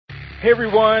Hey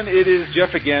everyone, it is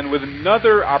Jeff again with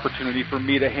another opportunity for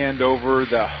me to hand over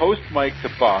the host mic to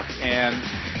Buck and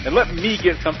let me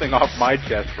get something off my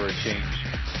chest for a change.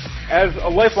 As a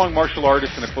lifelong martial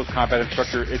artist and a close combat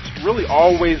instructor, it's really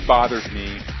always bothered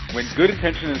me when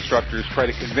good-intentioned instructors try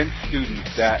to convince students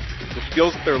that the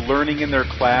skills that they're learning in their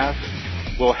class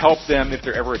will help them if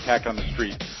they're ever attacked on the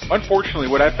street. Unfortunately,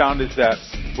 what I've found is that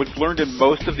what's learned in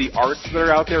most of the arts that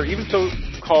are out there, even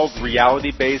so-called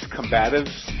reality-based combatives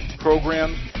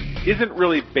programs, isn't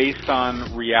really based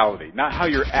on reality, not how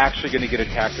you're actually going to get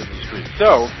attacked in the street.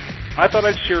 So, I thought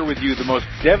I'd share with you the most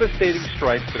devastating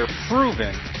strikes that are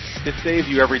proven to save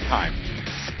you every time.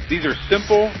 These are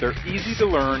simple, they're easy to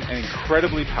learn, and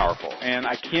incredibly powerful. And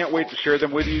I can't wait to share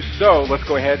them with you, so let's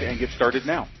go ahead and get started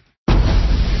now.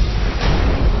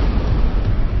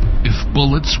 If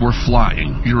bullets were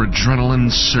flying, your adrenaline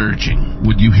surging,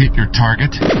 would you hit your target?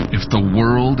 If the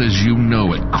world as you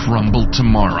know it crumbled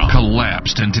tomorrow,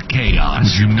 collapsed into chaos,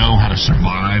 would you know how to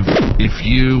survive? If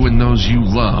you and those you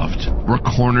loved were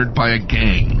cornered by a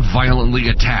gang, violently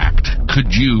attacked,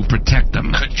 could you protect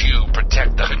them? Could you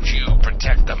protect them? Could you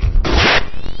protect them?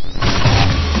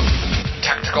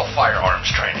 Tactical firearms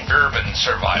training, urban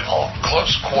survival,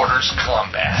 close quarters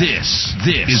combat. This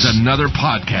is another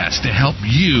podcast to help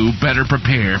you better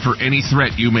prepare for any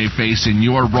threat you may face in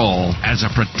your role as a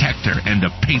protector and a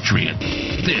patriot.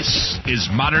 This is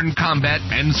Modern Combat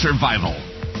and Survival.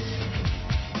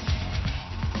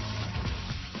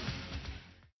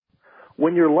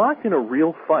 When you're locked in a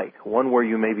real fight, one where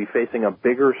you may be facing a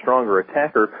bigger, stronger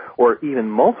attacker, or even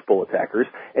multiple attackers,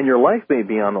 and your life may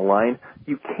be on the line,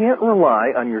 you can't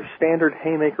rely on your standard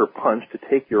haymaker punch to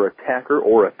take your attacker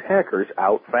or attackers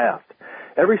out fast.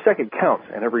 Every second counts,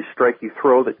 and every strike you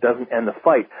throw that doesn't end the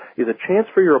fight is a chance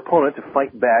for your opponent to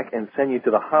fight back and send you to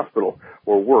the hospital,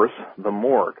 or worse, the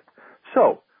morgue.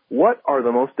 So, what are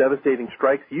the most devastating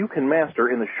strikes you can master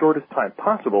in the shortest time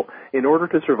possible in order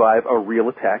to survive a real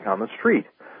attack on the street?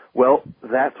 Well,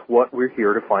 that's what we're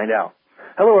here to find out.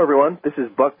 Hello, everyone. This is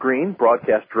Buck Green,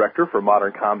 broadcast director for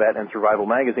Modern Combat and Survival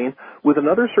magazine, with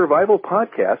another survival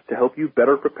podcast to help you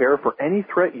better prepare for any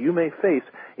threat you may face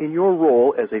in your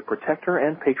role as a protector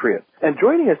and patriot. And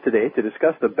joining us today to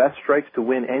discuss the best strikes to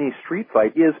win any street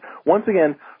fight is, once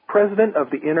again, President of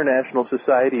the International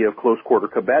Society of Close Quarter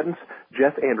Combatants,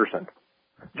 Jeff Anderson.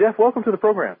 Jeff, welcome to the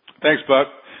program. Thanks, Buck.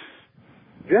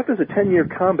 Jeff is a 10-year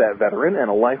combat veteran and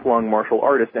a lifelong martial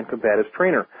artist and combatives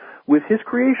trainer. With his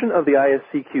creation of the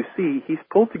ISCQC, he's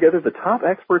pulled together the top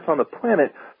experts on the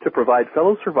planet to provide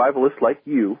fellow survivalists like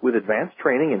you with advanced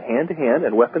training in hand-to-hand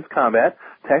and weapons combat,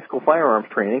 tactical firearms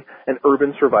training, and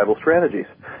urban survival strategies.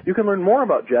 You can learn more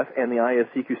about Jeff and the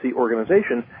ISCQC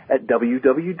organization at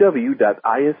www.iscqc.org.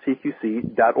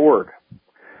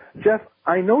 Jeff,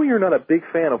 I know you're not a big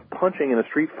fan of punching in a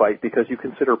street fight because you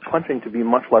consider punching to be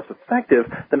much less effective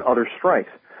than other strikes.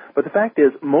 But the fact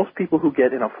is, most people who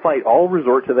get in a fight all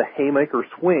resort to the haymaker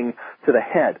swing to the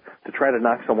head to try to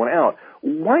knock someone out.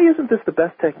 Why isn't this the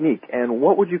best technique, and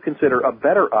what would you consider a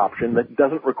better option that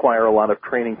doesn't require a lot of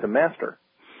training to master?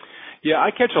 Yeah,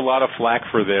 I catch a lot of flack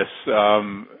for this,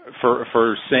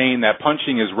 for saying that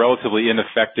punching is relatively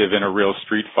ineffective in a real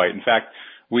street fight. In fact,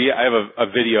 I have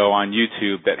a video on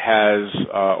YouTube that has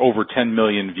over 10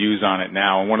 million views on it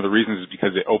now, and one of the reasons is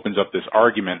because it opens up this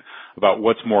argument about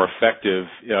what's more effective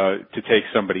to take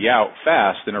somebody out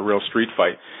fast in a real street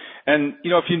fight. And,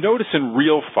 if you notice in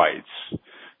real fights,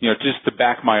 just to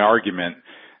back my argument,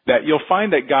 that you'll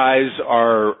find that guys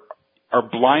are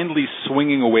blindly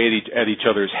swinging away at each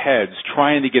other's heads,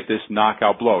 trying to get this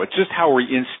knockout blow. It's just how we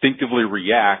instinctively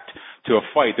react to a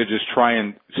fight. They just try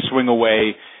and swing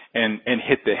away and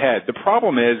hit the head. The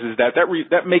problem is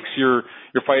that makes your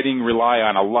fighting rely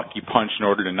on a lucky punch in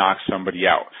order to knock somebody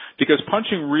out. Because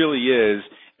punching really is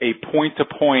a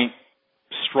point-to-point,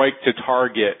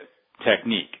 strike-to-target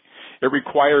technique. It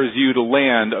requires you to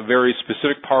land a very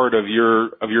specific part of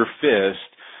your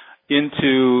fist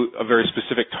into a very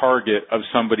specific target of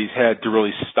somebody's head to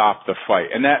really stop the fight.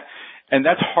 And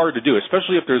that's hard to do,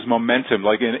 especially if there's momentum.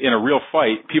 Like in a real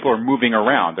fight, people are moving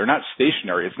around. They're not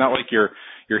stationary. It's not like you're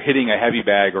hitting a heavy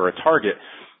bag or a target.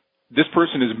 This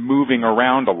person is moving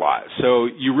around a lot. So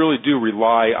you really do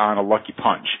rely on a lucky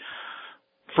punch.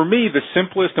 For me, the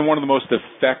simplest and one of the most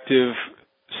effective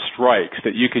strikes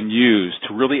that you can use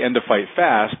to really end a fight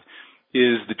fast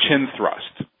is the chin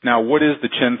thrust. Now, what is the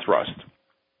chin thrust?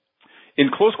 In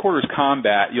close quarters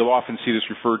combat, you'll often see this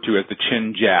referred to as the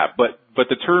chin jab, but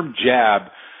the term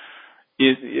jab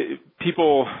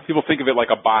people think of it like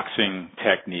a boxing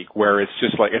technique where it's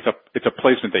just like it's a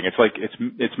placement thing. It's like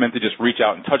it's meant to just reach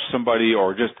out and touch somebody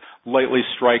or just lightly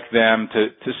strike them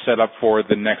to set up for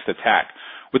the next attack.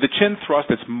 With the chin thrust,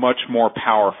 it's much more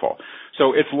powerful.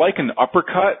 So it's like an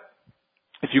uppercut.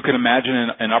 If you can imagine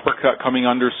an uppercut coming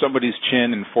under somebody's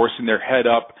chin and forcing their head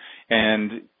up,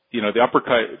 and the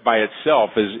uppercut by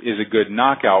itself is a good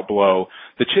knockout blow.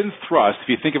 The chin thrust, if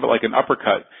you think of it like an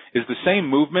uppercut, is the same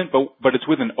movement, but it's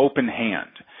with an open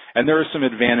hand. And there are some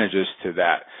advantages to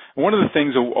that. And one of the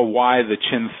things of why the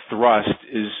chin thrust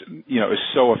is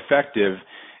so effective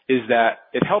is that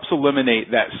it helps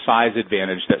eliminate that size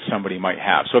advantage that somebody might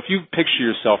have. So if you picture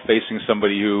yourself facing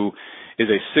somebody who is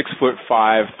a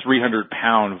 6'5",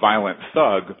 300-pound violent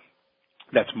thug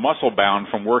that's muscle bound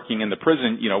from working in the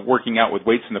prison, working out with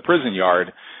weights in the prison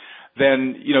yard,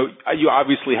 then, you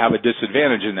obviously have a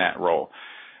disadvantage in that role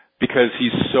because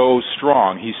he's so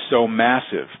strong, he's so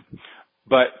massive.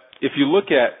 But if you look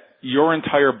at your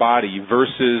entire body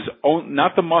versus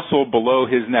not the muscle below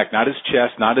his neck, not his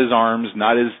chest, not his arms,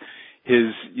 not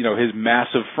his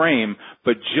massive frame,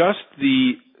 but just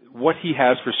what he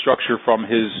has for structure from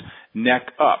his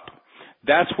neck up,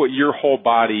 that's what your whole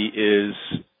body is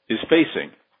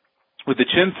facing. With the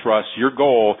chin thrust, your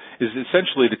goal is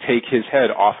essentially to take his head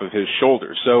off of his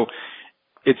shoulders. So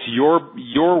it's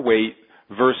your weight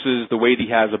versus the weight he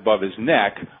has above his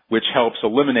neck, which helps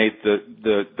eliminate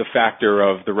the factor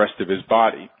of the rest of his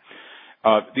body.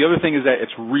 The other thing is that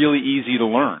it's really easy to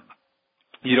learn.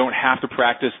 You don't have to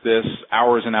practice this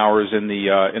hours and hours in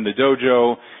the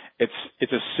dojo.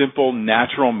 It's a simple,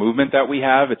 natural movement that we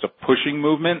have. It's a pushing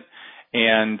movement.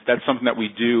 And that's something that we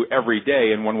do every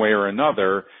day in one way or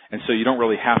another, and so you don't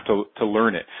really have to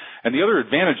learn it. And the other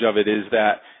advantage of it is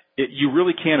that you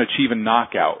really can achieve a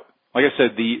knockout. Like I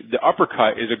said, the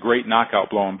uppercut is a great knockout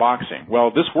blow in boxing.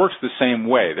 Well, this works the same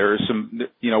way. There is some,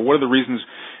 one of the reasons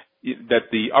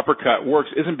that the uppercut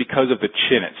works isn't because of the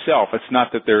chin itself. It's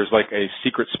not that there's like a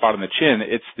secret spot on the chin.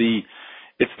 It's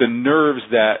the nerves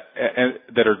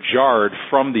that are jarred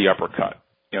from the uppercut.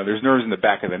 There's nerves in the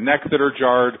back of the neck that are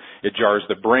jarred. It jars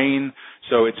the brain.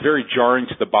 So it's very jarring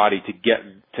to the body to get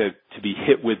to be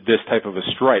hit with this type of a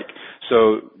strike.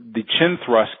 So the chin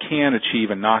thrust can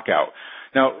achieve a knockout.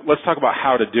 Now, let's talk about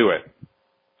how to do it.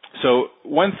 So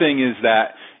one thing is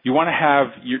that you want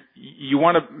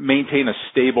to maintain a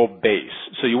stable base.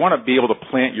 So you want to be able to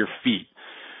plant your feet.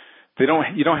 You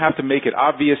don't have to make it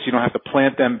obvious. You don't have to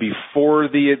plant them before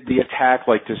the attack,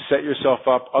 like to set yourself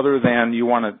up. Other than you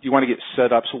want to get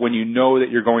set up so when you know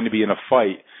that you're going to be in a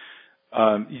fight,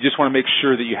 you just want to make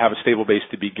sure that you have a stable base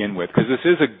to begin with, because this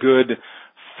is a good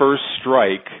first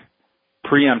strike,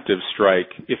 preemptive strike,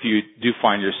 if you do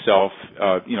find yourself,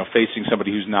 facing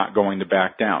somebody who's not going to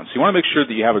back down. So you want to make sure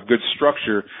that you have a good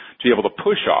structure to be able to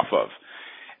push off of.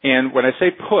 And when I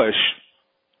say push,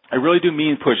 I really do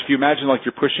mean push. If you imagine like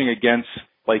you're pushing against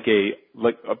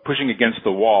pushing against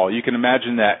the wall, you can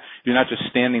imagine that you're not just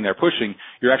standing there pushing,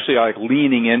 you're actually like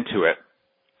leaning into it,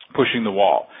 pushing the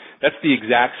wall. That's the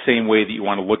exact same way that you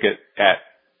want to look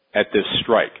at this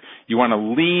strike. You want to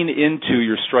lean into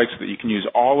your strike so that you can use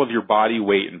all of your body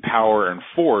weight and power and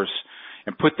force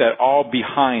and put that all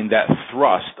behind that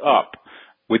thrust up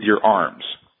with your arms.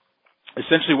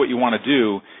 Essentially what you want to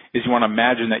do is you want to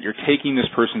imagine that you're taking this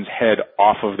person's head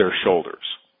off of their shoulders,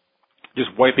 just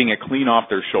wiping it clean off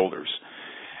their shoulders.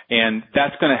 And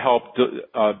that's going to help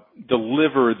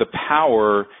deliver the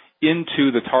power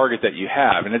into the target that you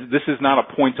have. And this is not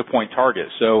a point-to-point target.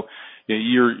 So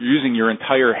you're using your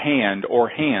entire hand or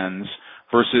hands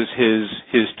versus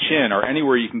his chin or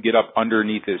anywhere you can get up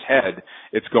underneath his head,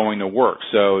 it's going to work.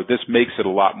 So this makes it a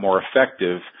lot more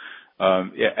effective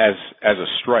as a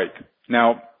strike.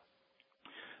 Now,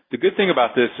 the good thing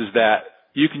about this is that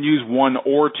you can use one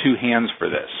or two hands for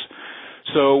this.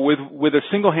 So with a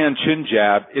single hand chin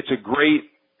jab, it's a great,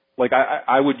 like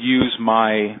I would use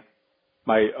I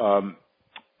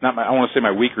want to say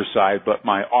my weaker side, but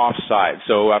my off side.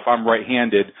 So if I'm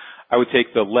right-handed, I would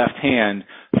take the left hand,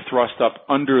 thrust up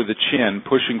under the chin,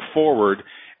 pushing forward,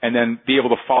 and then be able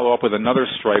to follow up with another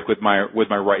strike with my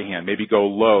right hand. Maybe go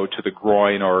low to the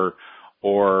groin or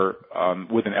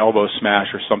with an elbow smash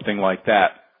or something like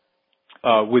that.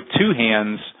 With two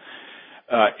hands,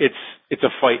 it's a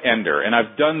fight ender. And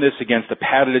I've done this against a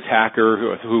padded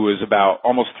attacker who is about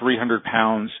almost 300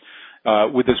 pounds,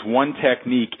 with this one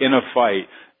technique in a fight,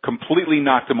 completely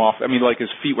knocked him off. I mean, like his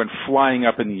feet went flying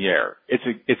up in the air. It's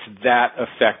that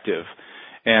effective.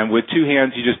 And with two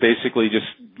hands, you just basically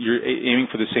you're aiming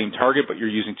for the same target, but you're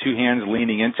using two hands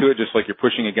leaning into it, just like you're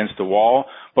pushing against a wall,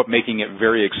 but making it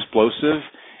very explosive.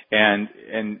 And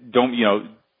don't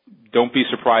don't be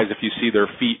surprised if you see their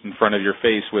feet in front of your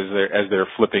face as they're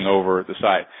flipping over the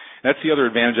side. That's the other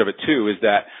advantage of it too, is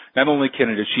that not only can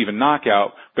it achieve a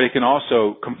knockout, but it can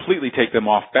also completely take them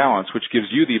off balance, which gives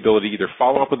you the ability to either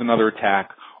follow up with another attack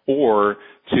or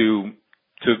to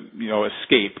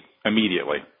escape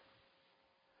immediately.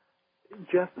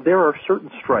 Jeff, there are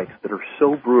certain strikes that are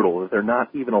so brutal that they're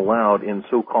not even allowed in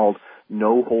so-called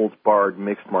no-holds-barred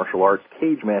mixed martial arts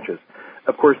cage matches.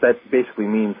 Of course, that basically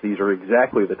means these are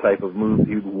exactly the type of moves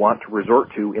you'd want to resort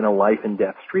to in a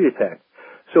life-and-death street attack.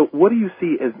 So what do you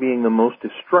see as being the most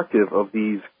destructive of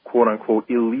these quote-unquote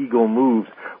illegal moves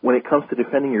when it comes to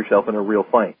defending yourself in a real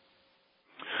fight?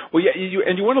 Well, yeah,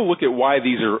 you want to look at why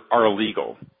these are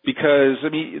illegal, because, I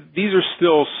mean, these are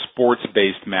still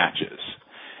sports-based matches.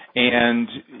 And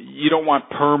you don't want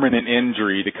permanent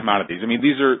injury to come out of these. I mean,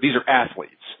 these are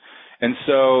athletes. And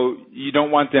so you don't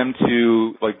want them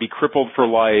to be crippled for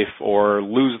life or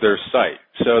lose their sight.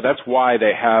 So that's why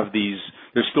they have these,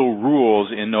 there's still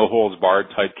rules in no holds barred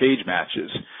type cage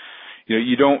matches.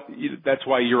 That's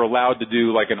why you're allowed to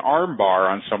do an arm bar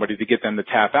on somebody to get them to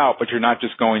tap out, but you're not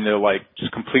just going to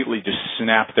just completely just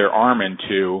snap their arm in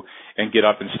two and get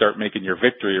up and start making your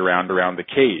victory around the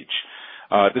cage.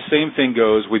 The same thing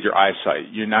goes with your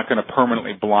eyesight. You're not going to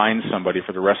permanently blind somebody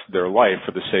for the rest of their life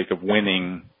for the sake of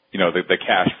winning, the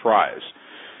cash prize.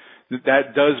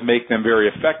 That does make them very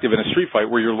effective in a street fight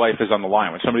where your life is on the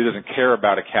line. When somebody doesn't care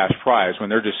about a cash prize, when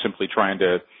they're just simply trying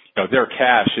to, their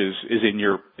cash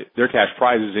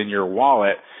prize is in your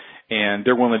wallet, and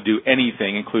they're willing to do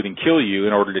anything, including kill you,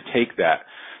 in order to take that.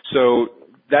 So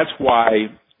that's why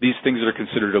these things that are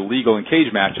considered illegal in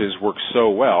cage matches work so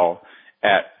well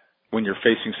when you're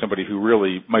facing somebody who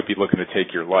really might be looking to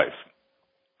take your life.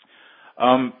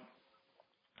 One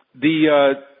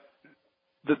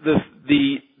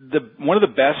of the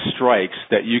best strikes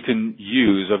that you can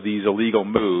use of these illegal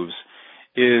moves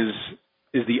is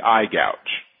the eye gouge.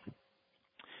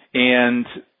 And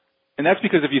that's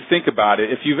because if you think about it,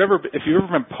 if you've ever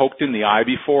been poked in the eye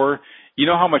before, you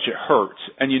know how much it hurts,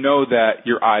 and you know that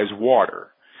your eyes water.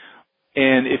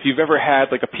 And if you've ever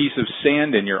had a piece of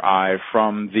sand in your eye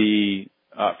from the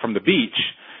beach,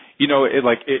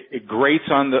 it grates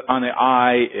on the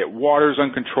eye, it waters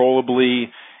uncontrollably,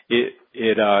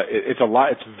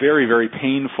 it's very, very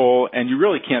painful, and you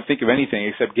really can't think of anything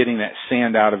except getting that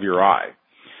sand out of your eye.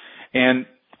 And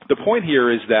the point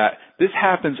here is that this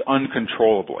happens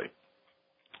uncontrollably.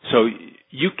 So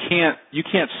you can't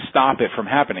stop it from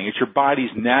happening. It's your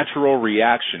body's natural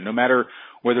reaction, no matter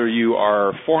whether you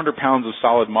are 400 pounds of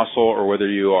solid muscle or whether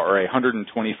you are a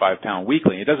 125-pound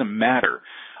weakling. It doesn't matter.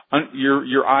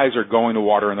 Your eyes are going to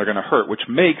water and they're going to hurt, which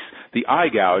makes the eye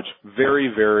gouge very,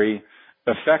 very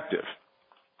effective,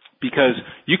 because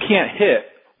you can't hit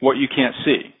what you can't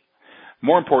see.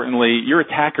 More importantly, your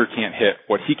attacker can't hit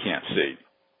what he can't see.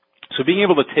 So being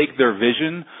able to take their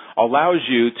vision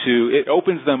it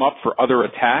opens them up for other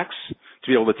attacks, to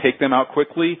be able to take them out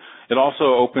quickly. It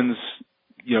also opens,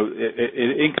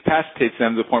 it incapacitates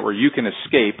them to the point where you can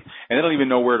escape, and they don't even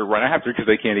know where to run after because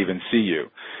they can't even see you.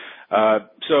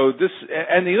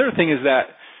 And the other thing is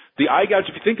that the eye gouge,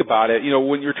 if you think about it,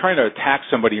 when you're trying to attack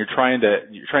somebody, you're trying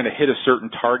to hit a certain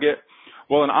target.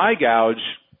 Well, an eye gouge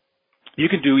you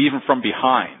can do even from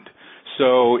behind.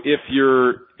 So if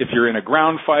you're in a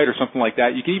ground fight or something like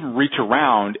that, you can even reach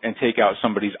around and take out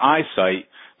somebody's eyesight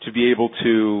to be able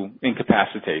to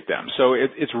incapacitate them. So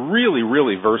it's really,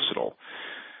 really versatile.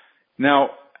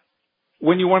 Now,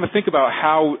 when you want to think about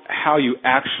how you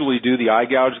actually do the eye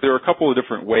gouge, there are a couple of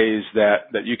different ways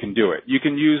that you can do it. You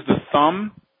can use the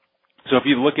thumb. So if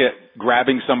you look at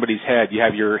grabbing somebody's head, you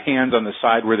have your hands on the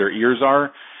side where their ears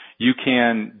are. You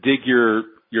can dig your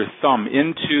thumb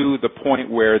into the point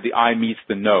where the eye meets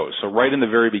the nose. So right in the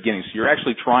very beginning. So you're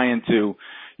actually trying to,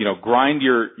 grind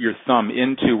your thumb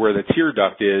into where the tear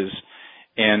duct is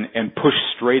and push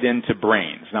straight into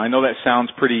brains. Now I know that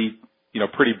sounds pretty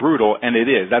brutal, and it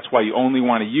is. That's why you only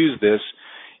want to use this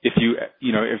if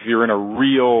you're in a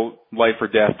real life or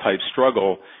death type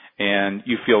struggle and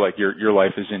you feel like your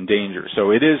life is in danger.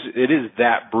 So it is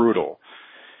that brutal.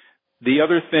 The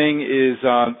other thing is,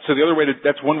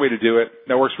 that's one way to do it.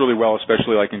 That works really well,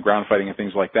 especially in ground fighting and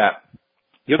things like that.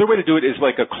 The other way to do it is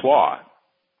like a claw.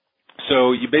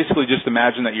 So you basically just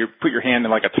imagine that you put your hand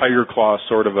in like a tiger claw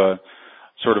sort of a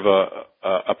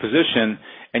position,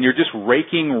 and you're just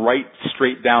raking right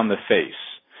straight down the face.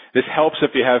 This helps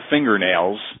if you have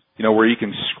fingernails, where you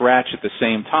can scratch at the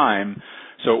same time.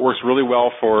 So it works really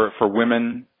well for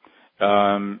women,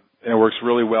 and it works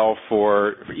really well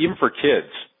even for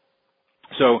kids.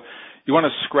 So you want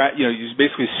to scratch, you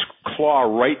basically claw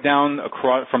right down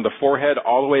across from the forehead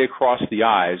all the way across the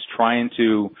eyes, trying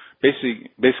to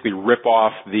basically rip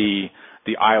off the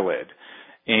eyelid.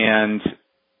 And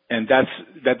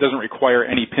that doesn't require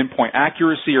any pinpoint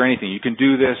accuracy or anything. You can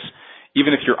do this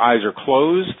even if your eyes are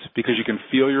closed, because you can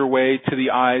feel your way to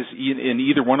the eyes in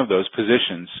either one of those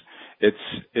positions.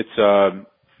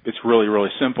 It's really, really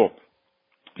simple.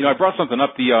 I brought something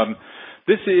up.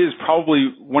 This is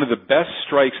probably one of the best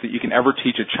strikes that you can ever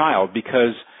teach a child,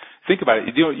 because think about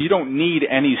it. You don't need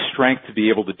any strength to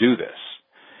be able to do this.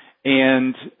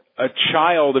 And a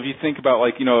child, if you think about,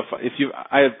 I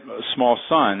have a small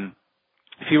son.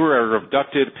 If he were ever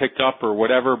abducted, picked up, or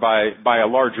whatever by a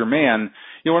larger man,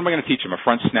 what am I going to teach him? A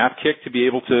front snap kick to be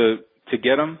able to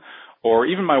get him? Or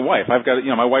even my wife. I've got,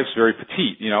 my wife's very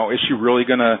petite. Is she really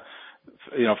going to,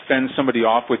 fend somebody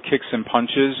off with kicks and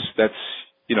punches that's,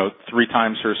 3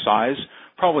 times her size?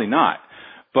 Probably not.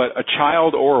 But a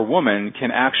child or a woman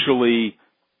can actually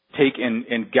take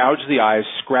and gouge the eyes,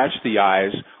 scratch the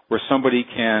eyes, where somebody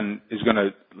is going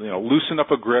to, loosen up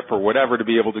a grip or whatever to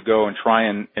be able to go and try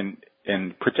and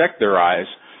protect their eyes,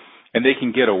 and they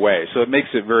can get away. So it makes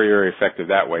it very, very effective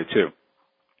that way too.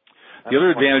 The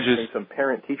other advantage is some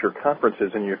parent-teacher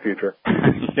conferences in your future.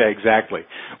 Yeah, exactly.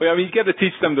 Well, you got to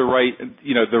teach them the right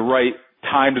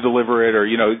time to deliver it, or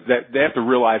that they have to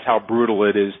realize how brutal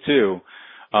it is too.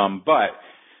 But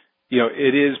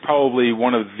it is probably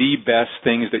one of the best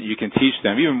things that you can teach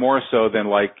them, even more so than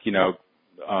a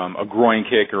groin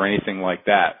kick or anything like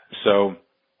that. So,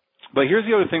 but here's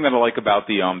the other thing that I like about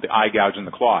the eye gouge and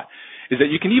the claw, is that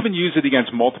you can even use it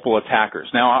against multiple attackers.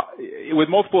 Now, with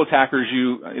multiple attackers,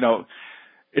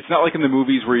 it's not like in the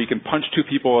movies where you can punch 2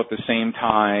 people at the same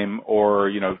time, or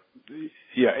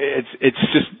it's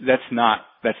just that's not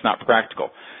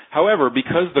practical. However,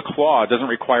 because the claw doesn't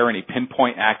require any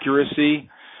pinpoint accuracy,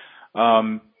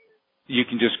 you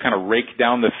can just kind of rake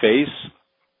down the face.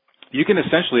 You can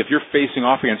essentially, if you're facing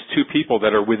off against 2 people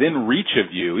that are within reach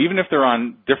of you, even if they're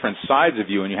on different sides of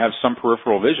you and you have some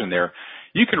peripheral vision there,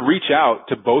 you can reach out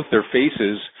to both their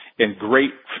faces and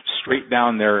grate straight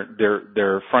down their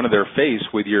front of their face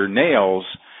with your nails,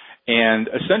 and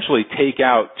essentially take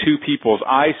out 2 people's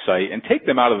eyesight and take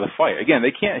them out of the fight. Again,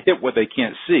 they can't hit what they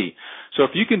can't see. So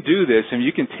if you can do this and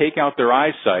you can take out their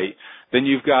eyesight, then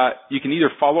you can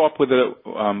either follow up with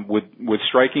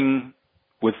striking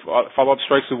with follow-up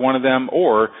strikes with one of them,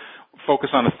 or focus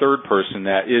on a third person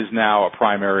that is now a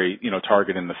primary,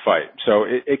 target in the fight. So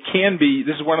it can be,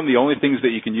 this is one of the only things that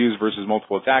you can use versus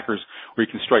multiple attackers, where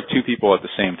you can strike 2 people at the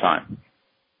same time.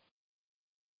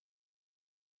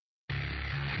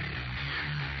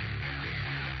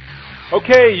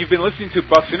 Okay, you've been listening to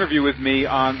Buck's interview with me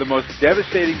on the most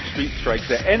devastating street strikes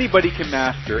that anybody can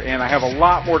master, and I have a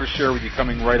lot more to share with you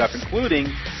coming right up, including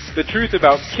the truth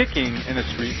about kicking in a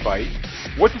street fight,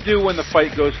 what to do when the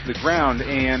fight goes to the ground,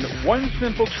 and one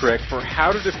simple trick for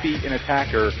how to defeat an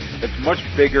attacker that's much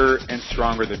bigger and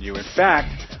stronger than you. In fact,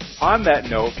 on that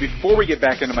note, before we get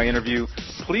back into my interview,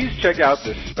 please check out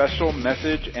this special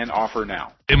message and offer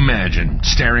now. Imagine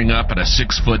staring up at a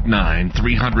 6'9",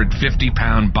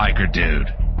 350-pound biker dude,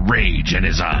 rage in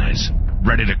his eyes,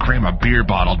 ready to cram a beer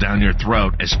bottle down your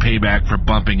throat as payback for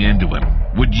bumping into him.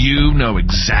 Would you know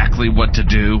exactly what to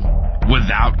do?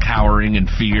 Without cowering in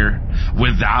fear,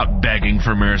 without begging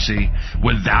for mercy,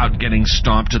 without getting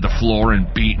stomped to the floor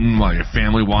and beaten while your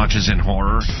family watches in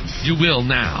horror? You will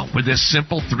now with this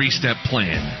simple 3-step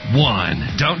plan.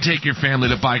 1, don't take your family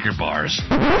to biker bars.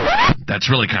 That's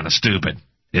really kind of stupid,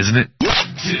 isn't it? 2,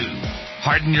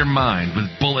 harden your mind with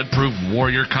bulletproof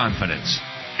warrior confidence.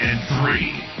 And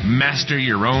 3, master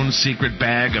your own secret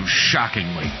bag of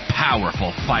shockingly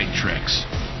powerful fight tricks.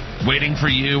 Waiting for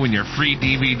you in your free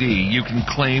DVD you can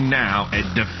claim now at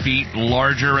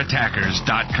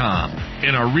DefeatLargerAttackers.com.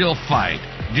 In a real fight,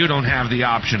 you don't have the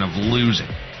option of losing.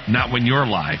 Not when your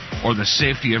life or the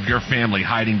safety of your family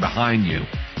hiding behind you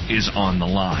is on the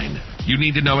line. You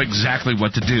need to know exactly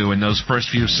what to do in those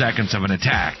first few seconds of an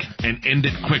attack and end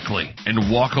it quickly and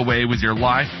walk away with your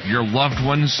life, your loved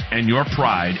ones, and your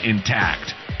pride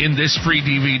intact. In this free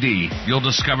DVD, you'll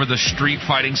discover the street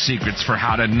fighting secrets for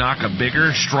how to knock a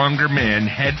bigger, stronger man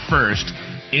head first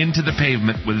into the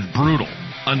pavement with brutal,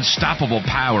 unstoppable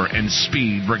power and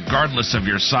speed regardless of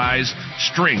your size,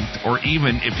 strength, or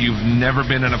even if you've never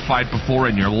been in a fight before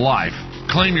in your life.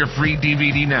 Claim your free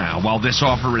DVD now while this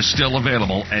offer is still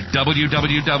available at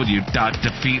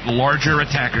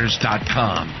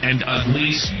www.defeatlargerattackers.com and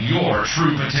unleash your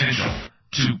true potential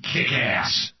to kick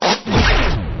ass.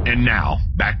 And now,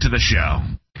 back to the show.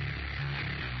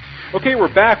 Okay,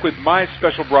 we're back with my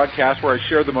special broadcast where I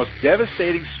share the most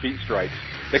devastating street strikes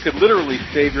that could literally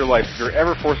save your life if you're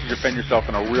ever forced to defend yourself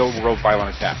in a real-world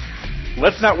violent attack.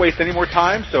 Let's not waste any more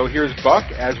time, so here's Buck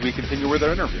as we continue with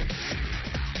our interview.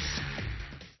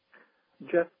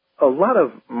 Jeff, a lot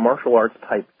of martial arts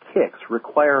type kicks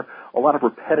require a lot of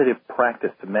repetitive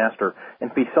practice to master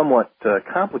and be somewhat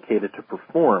complicated to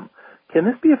perform. Can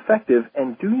this be effective,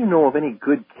 and do you know of any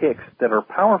good kicks that are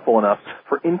powerful enough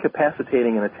for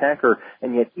incapacitating an attacker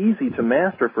and yet easy to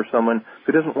master for someone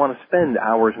who doesn't want to spend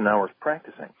hours and hours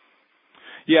practicing?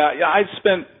 Yeah, I've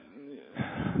spent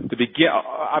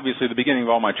obviously the beginning of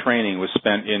all my training was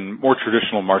spent in more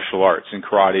traditional martial arts, in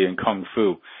karate and kung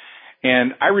fu.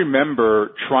 And I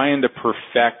remember trying to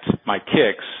perfect my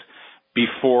kicks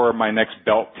before my next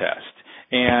belt test.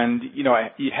 And,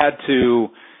 you had to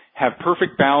have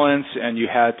perfect balance, and you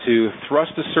had to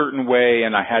thrust a certain way,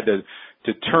 and I had to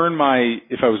turn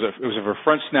if it was a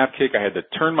front snap kick, I had to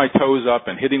turn my toes up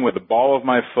and hitting with the ball of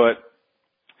my foot.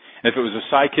 And if it was a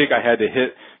side kick, I had to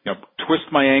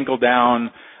twist my ankle down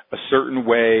a certain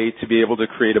way to be able to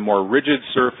create a more rigid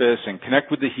surface and connect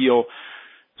with the heel.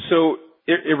 So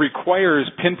it requires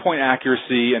pinpoint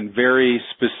accuracy and very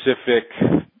specific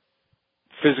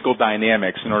physical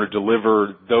dynamics in order to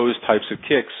deliver those types of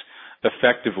kicks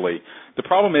effectively. The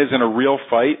problem is, in a real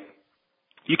fight,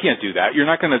 you can't do that. You're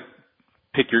not going to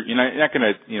pick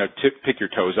your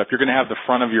toes up. You're going to have the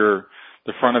front of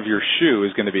your shoe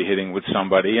is going to be hitting with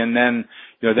somebody, and then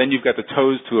you've got the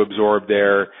toes to absorb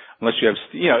there. Unless you have,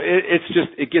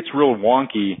 it gets real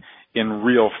wonky in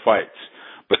real fights.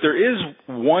 But there is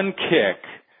one kick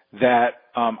that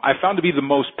I found to be the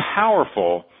most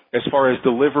powerful as far as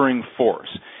delivering force,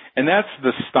 and that's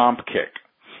the stomp kick.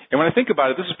 And when I think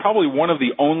about it, this is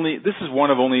one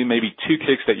of only maybe two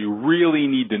kicks that you really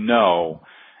need to know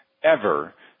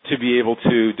ever to be able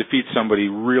to defeat somebody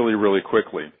really, really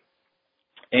quickly.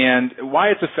 And why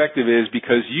it's effective is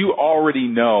because you already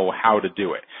know how to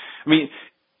do it. I mean,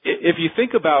 if you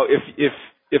think about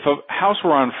if a house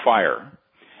were on fire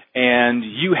and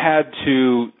you had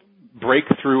to break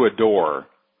through a door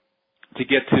to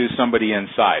get to somebody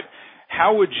inside,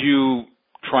 how would you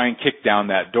try and kick down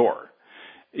that door?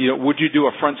 Would you do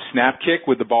a front snap kick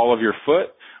with the ball of your foot?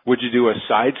 Would you do a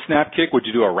side snap kick? Would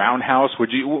you do a roundhouse?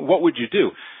 What would you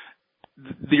do?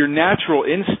 Your natural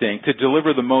instinct to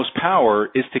deliver the most power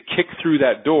is to kick through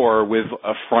that door with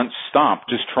a front stomp,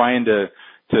 just trying to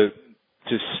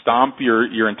stomp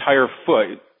your entire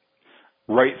foot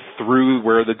right through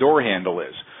where the door handle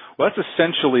is. Well, that's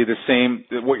essentially the same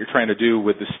what you're trying to do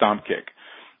with the stomp kick.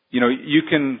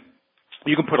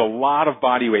 You can put a lot of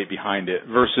body weight behind it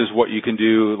versus what you can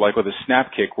do like with a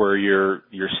snap kick where you're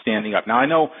standing up. Now I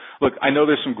know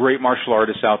there's some great martial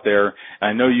artists out there.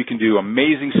 I know you can do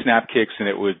amazing snap kicks, and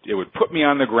it would put me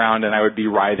on the ground and I would be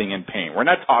writhing in pain. We're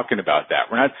not talking about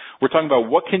that. We're talking about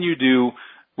what can you do,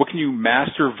 what can you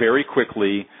master very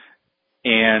quickly,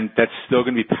 and that's still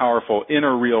going to be powerful in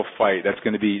a real fight.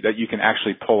 That you can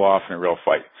actually pull off in a real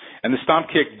fight. And the stomp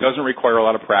kick doesn't require a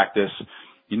lot of practice.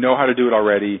 You know how to do it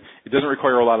already. It doesn't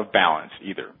require a lot of balance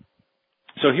either.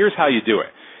 So here's how you do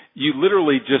it. You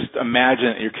literally just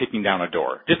imagine that you're kicking down a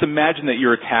door. Just imagine that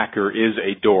your attacker is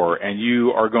a door, and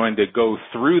you are going to go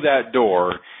through that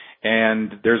door,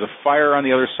 and there's a fire on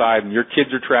the other side, and your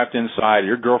kids are trapped inside,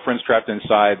 your girlfriend's trapped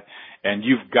inside, and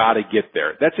you've got to get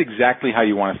there. That's exactly how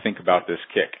you want to think about this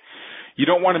kick. You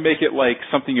don't want to make it like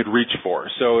something you'd reach for.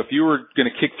 So if you were going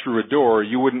to kick through a door,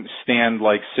 you wouldn't stand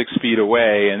like 6 feet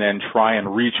away and then try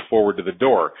and reach forward to the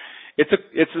door. It's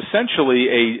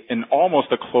essentially an almost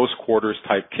a close quarters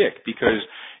type kick, because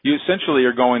you essentially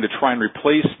are going to try and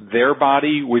replace their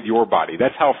body with your body.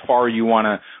 That's how far you want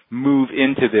to move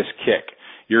into this kick.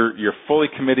 You're fully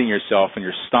committing yourself, and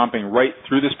you're stomping right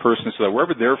through this person so that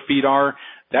wherever their feet are,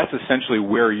 that's essentially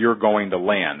where you're going to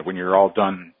land when you're all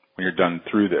done, when you're done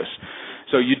through this.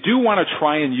 So you do want to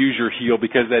try and use your heel,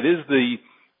 because that is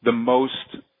the most,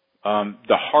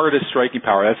 the hardest striking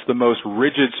power. That's the most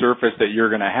rigid surface that you're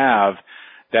going to have.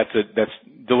 That's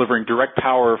delivering direct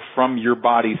power from your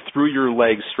body through your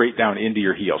legs straight down into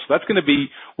your heel. So that's going to be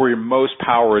where your most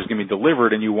power is going to be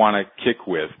delivered, and you want to kick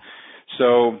with.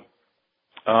 So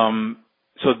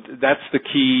that's the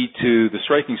key to the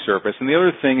striking surface. And the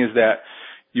other thing is that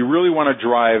you really want to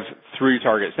drive through your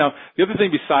targets. Now, the other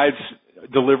thing besides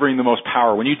delivering the most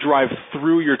power, when you drive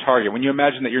through your target, when you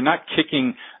imagine that you're not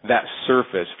kicking that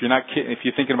surface, if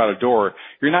you're thinking about a door,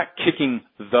 you're not kicking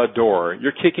the door.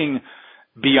 You're kicking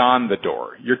beyond the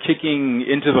door. You're kicking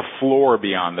into the floor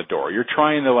beyond the door. You're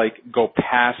trying to go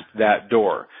past that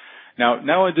door. Now,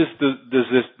 not only does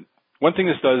this, one thing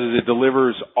this does is it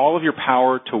delivers all of your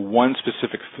power to one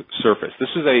specific surface. This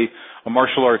is a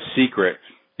martial arts secret,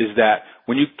 is that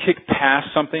when you kick past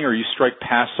something or you strike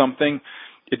past something,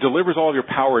 it delivers all of your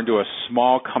power into a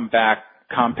small, compact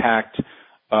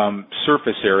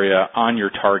surface area on your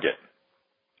target.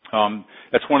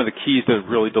 That's one of the keys to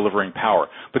really delivering power.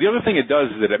 But the other thing it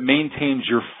does is that it maintains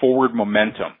your forward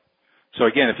momentum. So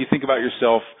again, if you think about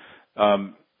yourself,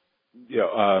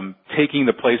 taking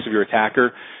the place of your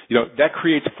attacker, that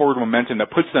creates forward momentum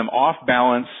that puts them off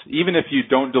balance. Even if you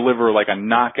don't deliver like a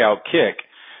knockout kick,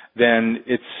 then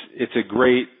it's a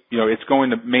great, it's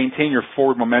going to maintain your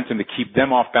forward momentum to keep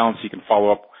them off balance so you can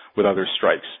follow up with other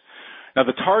strikes. Now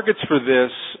the targets for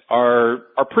this are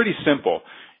pretty simple.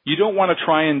 You don't want to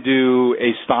try and do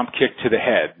a stomp kick to the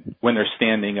head when they're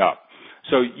standing up.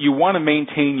 So you want to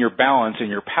maintain your balance and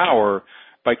your power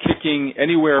by kicking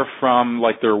anywhere from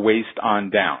like their waist on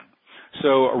down.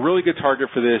 So a really good target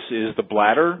for this is the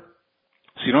bladder.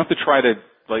 So you don't have to try to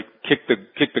like kick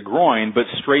the groin, but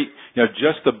straight,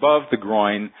 just above the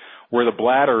groin where the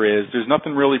bladder is, there's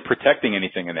nothing really protecting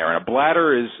anything in there. And a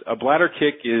bladder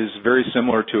kick is very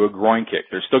similar to a groin kick.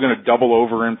 They're still going to double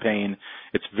over in pain.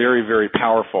 It's very, very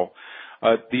powerful.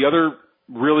 The other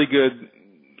really good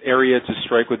area to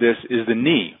strike with this is the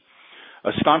knee.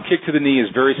 A stomp kick to the knee is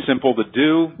very simple to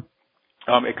do.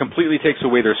 It completely takes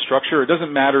away their structure. It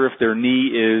doesn't matter if their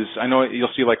knee is, I know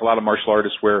you'll see like a lot of martial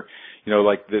artists where,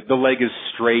 like the leg is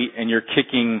straight and you're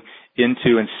kicking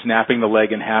into and snapping the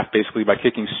leg in half basically by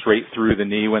kicking straight through the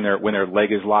knee when their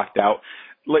leg is locked out.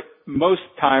 Like most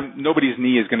time, nobody's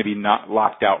knee is going to be not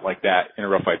locked out like that in a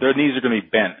rough fight. Their knees are going to be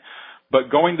bent. But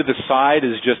going to the side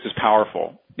is just as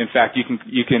powerful. In fact,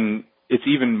 it's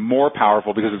even more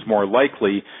powerful because it's more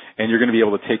likely and you're going to be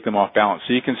able to take them off balance.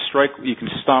 So you can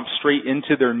stomp straight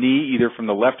into their knee either from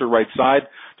the left or right side,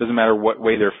 doesn't matter what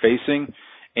way they're facing,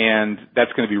 and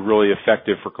that's going to be really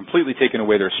effective for completely taking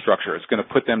away their structure. It's going to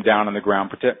put them down on the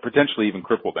ground, potentially even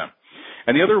cripple them.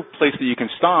 And the other place that you can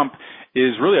stomp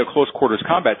is really a close quarters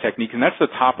combat technique, and that's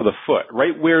the top of the foot,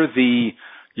 right where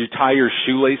you tie your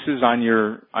shoelaces on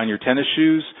your tennis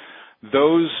shoes.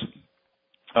 Those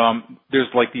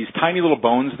there's like these tiny little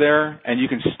bones there, and you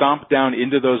can stomp down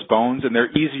into those bones, and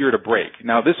they're easier to break.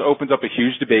 Now, this opens up a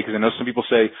huge debate because I know some people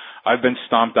say, I've been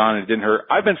stomped on and it didn't hurt.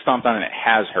 I've been stomped on and it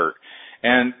has hurt.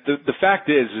 And the fact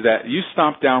is that you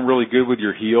stomp down really good with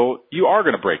your heel, you are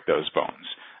going to break those bones.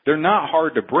 They're not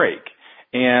hard to break.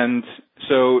 And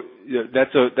so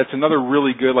that's another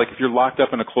really good, like if you're locked up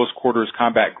in a close quarters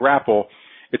combat grapple,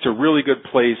 it's a really good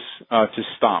place to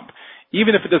stomp.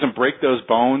 Even if it doesn't break those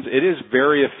bones, it is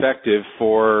very effective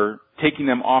for taking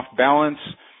them off balance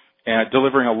and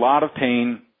delivering a lot of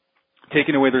pain,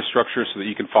 taking away their structure so that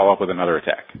you can follow up with another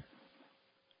attack.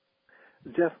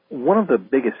 Jeff, one of the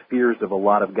biggest fears of a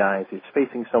lot of guys is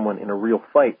facing someone in a real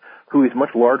fight who is much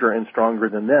larger and stronger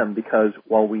than them, because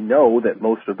while we know that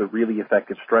most of the really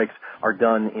effective strikes are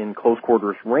done in close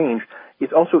quarters range,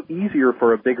 it's also easier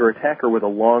for a bigger attacker with a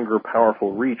longer,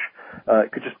 powerful reach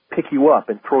could just pick you up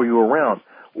and throw you around.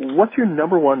 What's your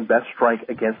number one best strike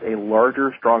against a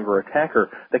larger, stronger attacker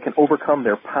that can overcome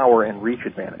their power and reach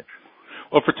advantage?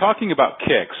 Well, if we're talking about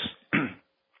kicks,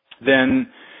 then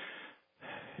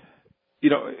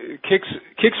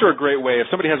kicks are a great way. If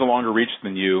somebody has a longer reach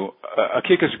than you, a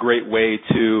kick is a great way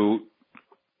to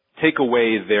take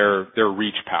away their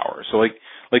reach power. So like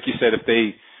you said,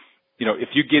 if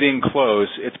you get in close,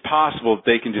 it's possible that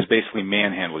they can just basically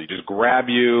manhandle you, just grab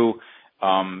you,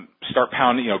 start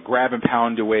pounding, grab and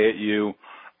pound away at you.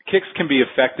 Kicks can be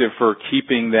effective for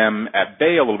keeping them at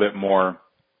bay a little bit more.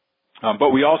 But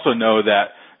we also know that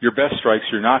your best strikes,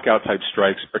 your knockout type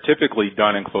strikes, are typically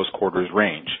done in close quarters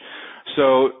range.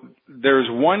 So there's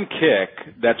one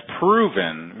kick that's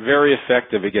proven very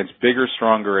effective against bigger,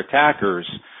 stronger attackers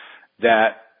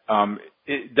that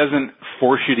it doesn't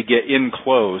force you to get in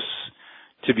close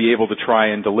to be able to try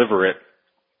and deliver it.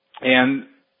 And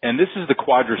this is the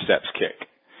quadriceps kick.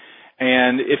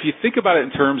 And if you think about it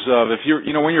in terms of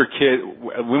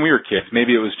when we were kids,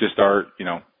 maybe it was just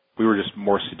we were just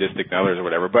more sadistic than others or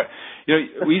whatever. But,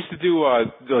 we used to do,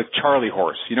 like Charlie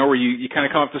horse, where you kind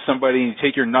of come up to somebody and you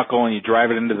take your knuckle and you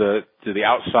drive it into the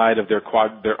outside of their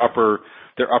upper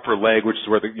leg, which is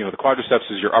where the quadriceps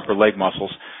is your upper leg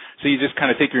muscles. So you just kind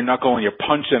of take your knuckle and you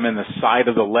punch them in the side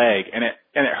of the leg, and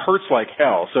it hurts like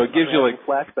hell. So it gives you like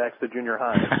flashbacks to junior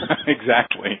high.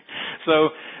 Exactly. So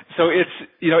it's,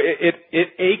 it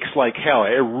aches like hell.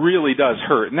 It really does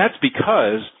hurt. And that's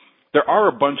because there are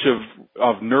a bunch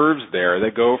of nerves there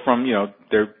that go from,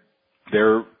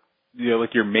 they're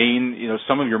like your main,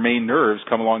 some of your main nerves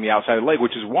come along the outside of the leg,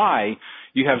 which is why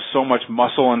you have so much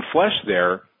muscle and flesh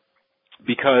there,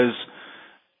 because,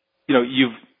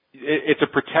 it's a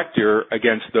protector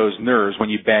against those nerves when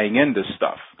you bang into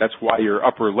stuff. That's why your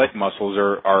upper leg muscles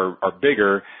are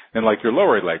bigger than like your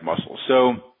lower leg muscles.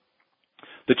 So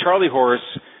the Charlie horse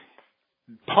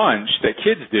punch that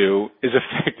kids do is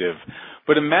effective,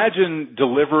 but imagine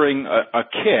delivering a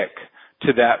kick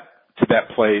to that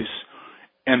place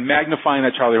and magnifying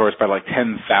that Charlie horse by like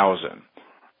 10,000.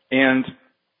 And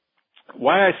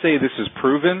why I say this is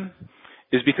proven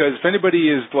is because if anybody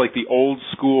is like the old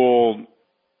school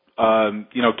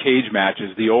cage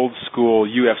matches, the old school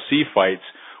UFC fights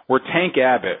where Tank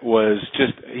Abbott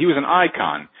he was an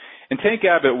icon. And Tank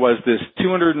Abbott was this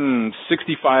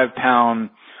 265-pound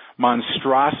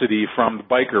monstrosity from the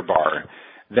biker bar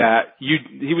that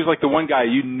he was like the one guy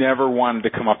you never wanted to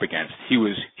come up against. He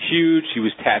was huge, he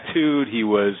was tattooed, he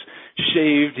was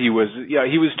shaved, he was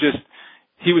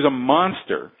a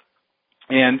monster.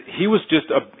 And he was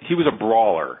a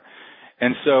brawler.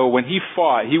 And so when he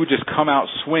fought, he would just come out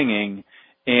swinging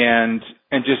and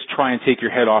just try and take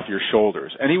your head off your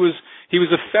shoulders. And he was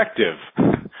effective.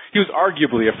 He was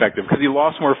arguably effective because he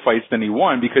lost more fights than he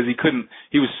won because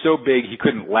he was so big he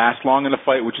couldn't last long in a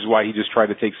fight, which is why he just tried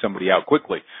to take somebody out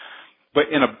quickly.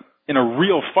 But in a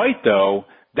real fight though,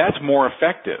 that's more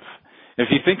effective.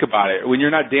 If you think about it, when you're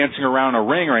not dancing around a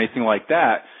ring or anything like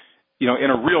that, in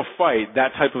a real fight,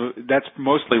 that's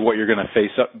mostly what you're going to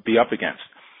be up against.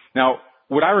 Now,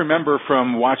 what I remember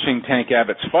from watching Tank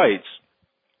Abbott's fights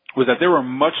was that there were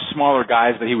much smaller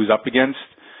guys that he was up against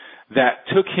that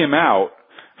took him out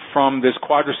from this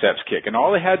quadriceps kick. And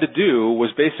all they had to do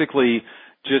was basically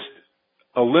just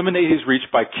eliminate his reach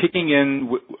by kicking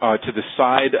in to the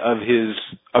side of his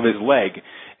leg.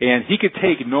 And he could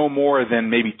take no more than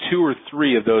maybe 2 or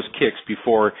 3 of those kicks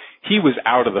before he was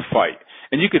out of the fight.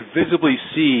 And you could visibly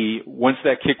see once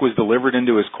that kick was delivered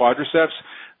into his quadriceps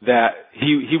that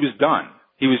he was done.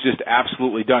 He was just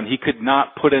absolutely done. He could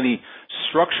not put any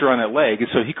structure on that leg, and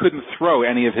so he couldn't throw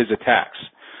any of his attacks.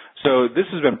 So this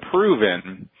has been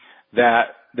proven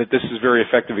that this is very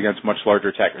effective against much larger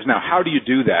attackers. Now, how do you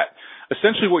do that?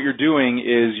 Essentially what you're doing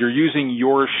is you're using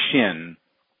your shin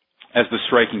as the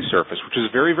striking surface, which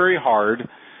is very, very hard,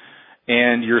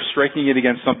 and you're striking it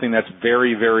against something that's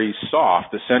very, very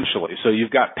soft, essentially. So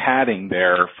you've got padding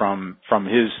there from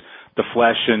the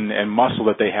flesh and muscle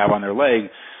that they have on their leg.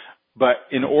 But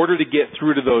in order to get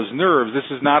through to those nerves, this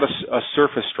is not a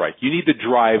surface strike. You need to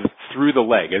drive through the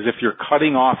leg as if you're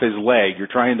cutting off his leg. You're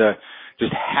trying to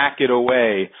just hack it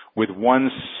away with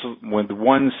one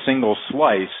single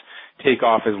slice, take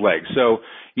off his leg. So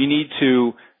you need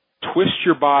to twist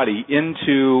your body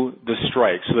into the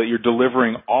strike so that you're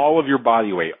delivering all of your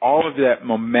body weight, all of that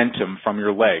momentum from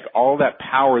your leg, all of that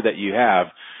power that you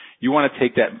have. You want to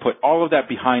take that and put all of that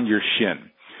behind your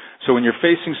shin. So when you're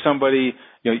facing somebody,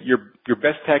 your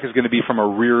best attack is going to be from a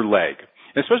rear leg.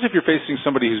 And especially if you're facing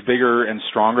somebody who's bigger and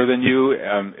stronger than you,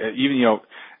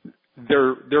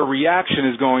 their reaction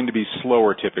is going to be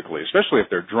slower typically, especially if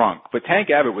they're drunk. But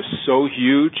Tank Abbott was so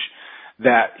huge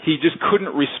that he just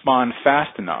couldn't respond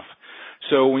fast enough.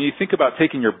 So when you think about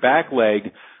taking your back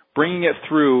leg, bringing it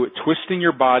through, twisting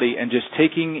your body, and just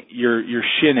taking your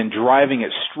shin and driving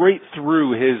it straight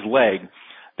through his leg,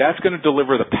 that's going to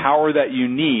deliver the power that you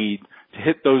need to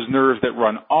hit those nerves that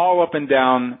run all up and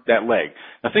down that leg.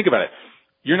 Now think about it.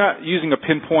 You're not using a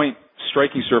pinpoint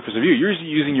striking surface of you. You're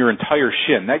using your entire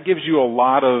shin. That gives you a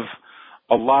lot of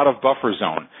buffer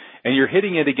zone. And you're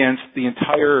hitting it against the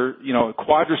entire,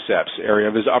 quadriceps area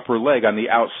of his upper leg on the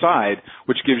outside,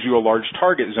 which gives you a large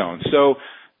target zone. So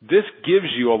this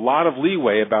gives you a lot of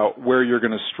leeway about where you're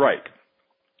going to strike.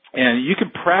 And you can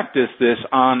practice this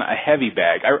on a heavy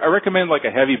bag. I recommend like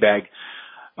a heavy bag.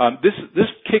 This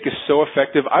kick is so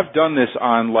effective. I've done this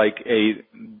on like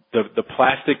the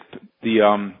plastic,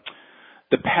 the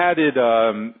padded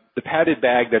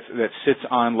bag that sits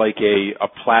on like a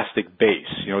plastic base.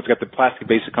 It's got the plastic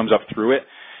base that comes up through it.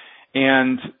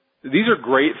 And these are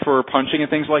great for punching and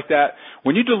things like that.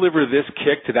 When you deliver this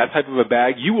kick to that type of a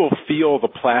bag, you will feel the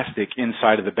plastic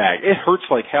inside of the bag. It hurts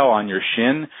like hell on your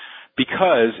shin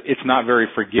because it's not very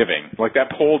forgiving. Like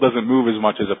that pole doesn't move as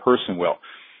much as a person will.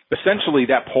 Essentially,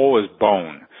 that pole is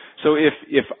bone. So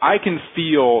if I can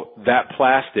feel that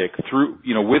plastic through,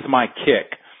 with my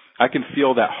kick, I can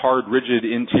feel that hard, rigid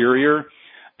interior.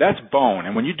 That's bone.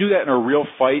 And when you do that in a real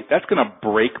fight, that's going to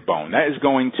break bone. That's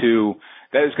going to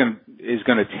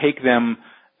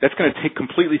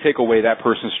completely take away that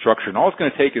person's structure. And all it's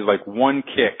going to take is like one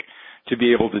kick to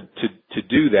be able to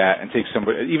do that and take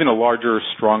somebody, even a larger,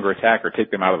 stronger attacker,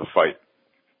 take them out of the fight.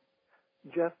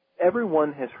 Jeff,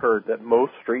 everyone has heard that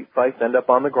most street fights end up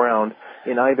on the ground,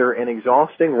 in either an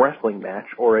exhausting wrestling match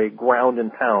or a ground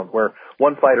and pound where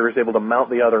one fighter is able to mount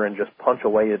the other and just punch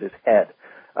away at his head.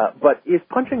 But is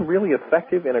punching really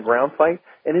effective in a ground fight,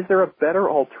 and is there a better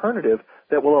alternative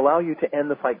that will allow you to end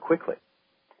the fight quickly?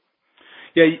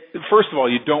 Yeah, first of all,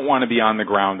 you don't want to be on the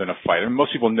ground in a fight. And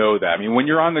most people know that. I mean, when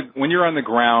you're on the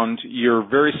ground, you're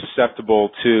very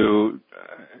susceptible to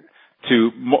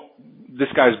this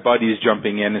guy's buddies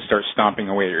jumping in and start stomping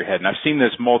away at your head. And I've seen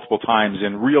this multiple times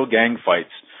in real gang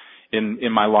fights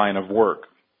in my line of work.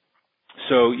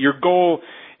 So your goal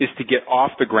is to get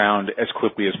off the ground as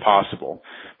quickly as possible.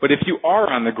 But if you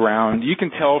are on the ground, you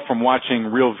can tell from watching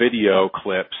real video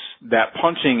clips that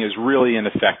punching is really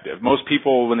ineffective. Most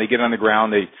people, when they get on the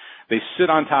ground, they sit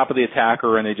on top of the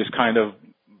attacker and they just kind of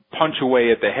punch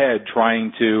away at the head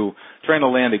trying to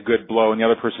land a good blow, and the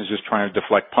other person is just trying to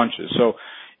deflect punches. So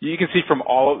you can see from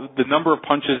all the number of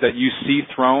punches that you see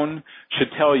thrown should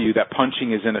tell you that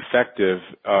punching is ineffective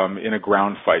in a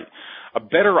ground fight. A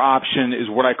better option is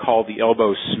what I call the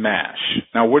elbow smash.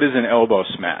 Now, what is an elbow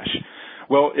smash?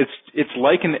 Well, it's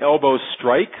like an elbow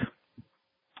strike.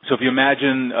 So if you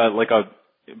imagine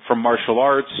from martial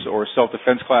arts or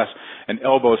self-defense class, an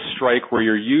elbow strike where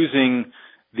you're using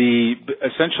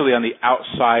essentially on the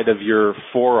outside of your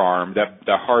forearm,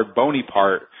 the hard bony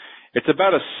part, it's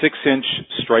about a 6-inch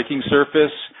striking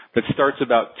surface that starts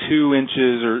about 2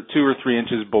 or 3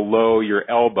 inches below your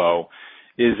elbow.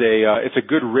 It's a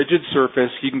good rigid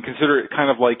surface. You can consider it kind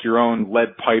of like your own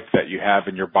lead pipe that you have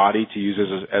in your body to use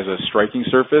as a striking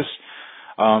surface.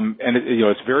 And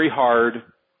it's very hard,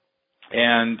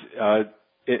 and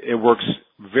it works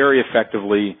very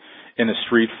effectively in a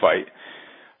street fight.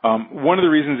 One of the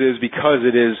reasons is because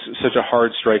it is such a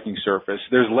hard striking surface.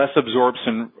 There's less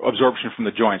absorption from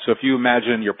the joint. So if you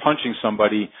imagine you're punching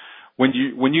somebody, when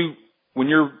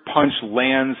your punch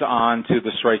lands onto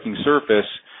the striking surface,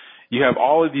 you have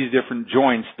all of these different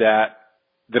joints that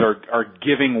are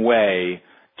giving way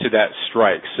to that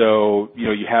strike. So,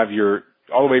 you have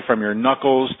all the way from your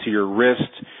knuckles to your wrist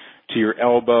to your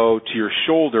elbow to your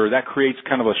shoulder. That creates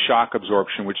kind of a shock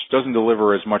absorption, which doesn't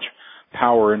deliver as much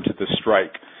power into the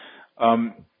strike.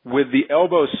 With the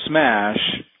elbow smash,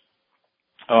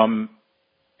 and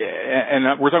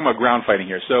we're talking about ground fighting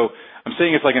here. So I'm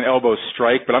saying it's like an elbow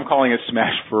strike, but I'm calling it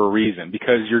smash for a reason,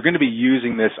 because you're going to be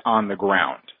using this on the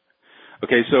ground.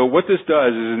 Okay, so what this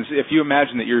does is, if you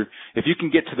imagine that if you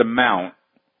can get to the mount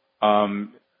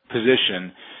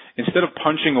position, instead of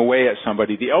punching away at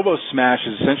somebody, the elbow smash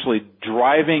is essentially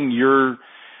driving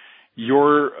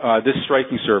this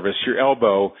striking surface, your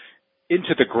elbow,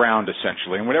 into the ground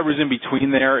essentially, and whatever's in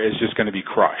between there is just going to be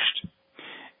crushed.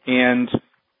 And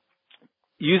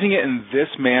using it in this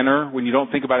manner, when you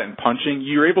don't think about it in punching,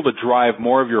 you're able to drive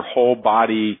more of your whole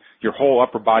body, your whole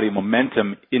upper body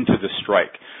momentum into the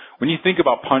strike. When you think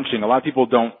about punching, a lot of people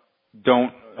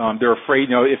they're afraid,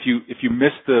 if you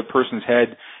miss the person's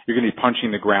head, you're going to be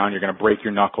punching the ground, you're going to break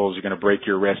your knuckles, you're going to break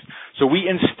your wrist. So we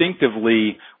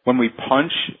instinctively, when we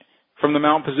punch from the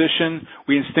mount position,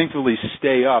 we instinctively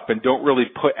stay up and don't really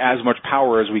put as much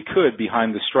power as we could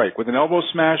behind the strike. With an elbow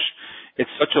smash, it's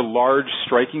such a large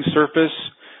striking surface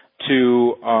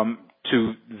to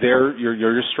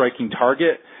your striking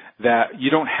target that you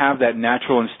don't have that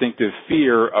natural instinctive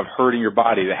fear of hurting your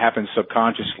body that happens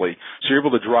subconsciously. So you're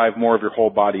able to drive more of your whole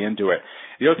body into it.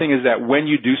 The other thing is that when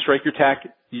you do strike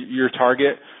your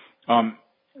target,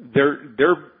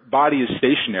 their body is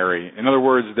stationary. In other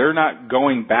words, they're not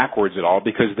going backwards at all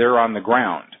because they're on the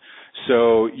ground.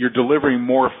 So you're delivering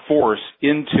more force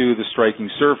into the striking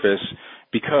surface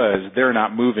because they're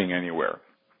not moving anywhere.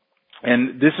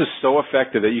 And this is so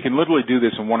effective that you can literally do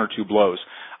this in 1 or 2 blows.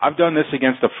 I've done this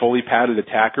against a fully padded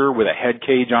attacker with a head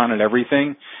cage on and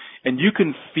everything, and you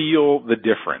can feel the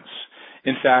difference.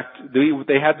 In fact, we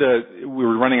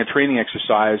were running a training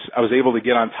exercise. I was able to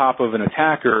get on top of an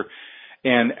attacker,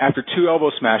 and after 2 elbow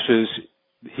smashes,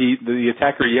 the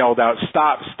attacker yelled out,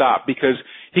 "Stop, stop," because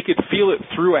he could feel it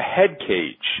through a head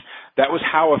cage. That was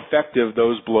how effective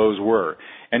those blows were.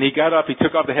 And he got up, he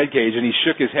took off the head cage, and he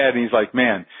shook his head, and he's like,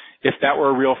 "Man, if that were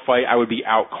a real fight, I would be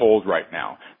out cold right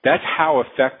now." That's how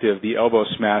effective the elbow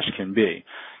smash can be.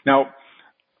 Now,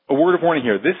 a word of warning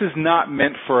here. This is not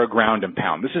meant for a ground and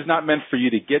pound. This is not meant for you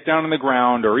to get down on the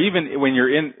ground, or even when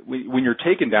you're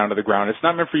taken down to the ground. It's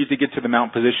not meant for you to get to the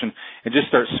mount position and just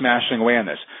start smashing away on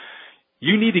this.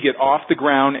 You need to get off the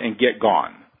ground and get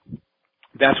gone.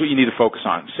 That's what you need to focus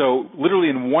on. So literally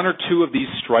in 1 or 2 of these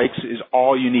strikes is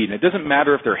all you need. And it doesn't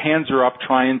matter if their hands are up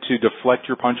trying to deflect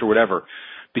your punch or whatever.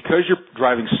 Because you're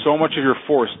driving so much of your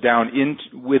force down in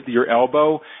with your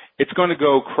elbow, it's going to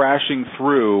go crashing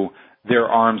through their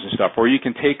arms and stuff. Or you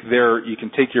can take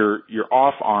your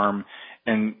off arm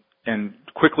and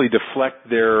quickly deflect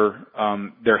their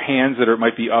hands that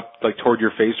might be up like toward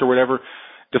your face or whatever.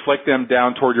 Deflect them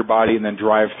down toward your body and then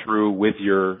drive through with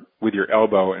your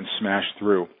elbow and smash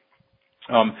through.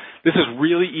 This is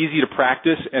really easy to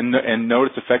practice and note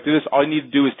its effectiveness. All you need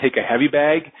to do is take a heavy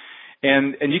bag,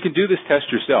 and you can do this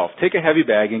test yourself. Take a heavy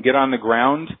bag and get on the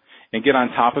ground and get on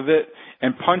top of it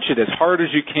and punch it as hard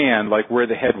as you can, like where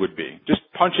the head would be. Just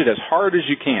punch it as hard as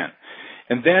you can.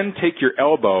 And then take your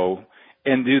elbow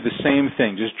and do the same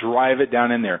thing. Just drive it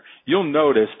down in there. You'll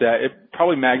notice that it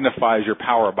probably magnifies your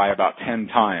power by about 10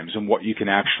 times in what you can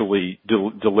actually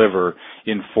deliver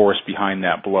in force behind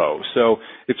that blow. So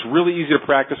it's really easy to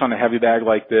practice on a heavy bag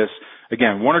like this.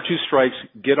 Again, 1 or 2 strikes,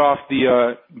 get off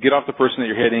the person that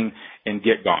you're hitting, and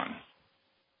get gone.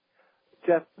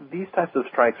 Jeff, these types of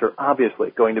strikes are obviously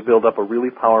going to build up a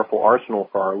really powerful arsenal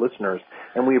for our listeners,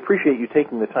 and we appreciate you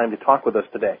taking the time to talk with us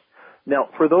today. Now,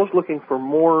 for those looking for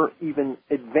more, even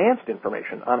advanced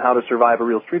information on how to survive a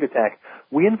real street attack,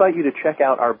 we invite you to check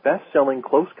out our best-selling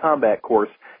close combat course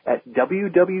at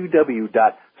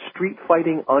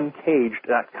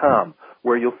www.streetfightinguncaged.com,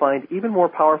 where you'll find even more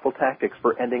powerful tactics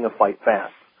for ending a fight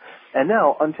fast. And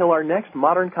now, until our next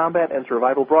Modern Combat and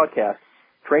Survival broadcast,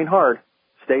 train hard,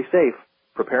 stay safe,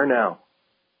 prepare now.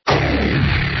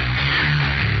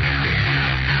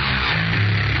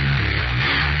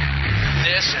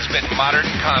 This has been Modern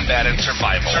Combat and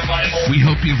Survival. We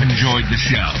hope you've enjoyed the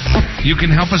show. You can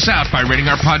help us out by rating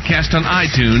our podcast on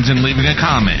iTunes and leaving a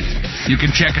comment. You can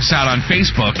check us out on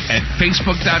Facebook at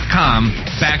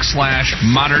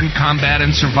facebook.com/Modern Combat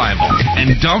and Survival.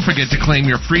 And don't forget to claim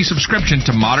your free subscription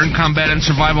to Modern Combat and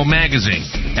Survival magazine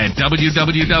at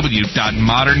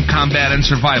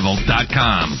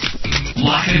www.moderncombatandsurvival.com.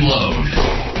 Lock and load.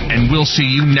 And we'll see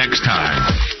you next time.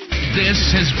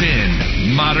 This has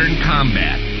been Modern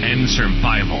Combat and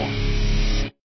Survival.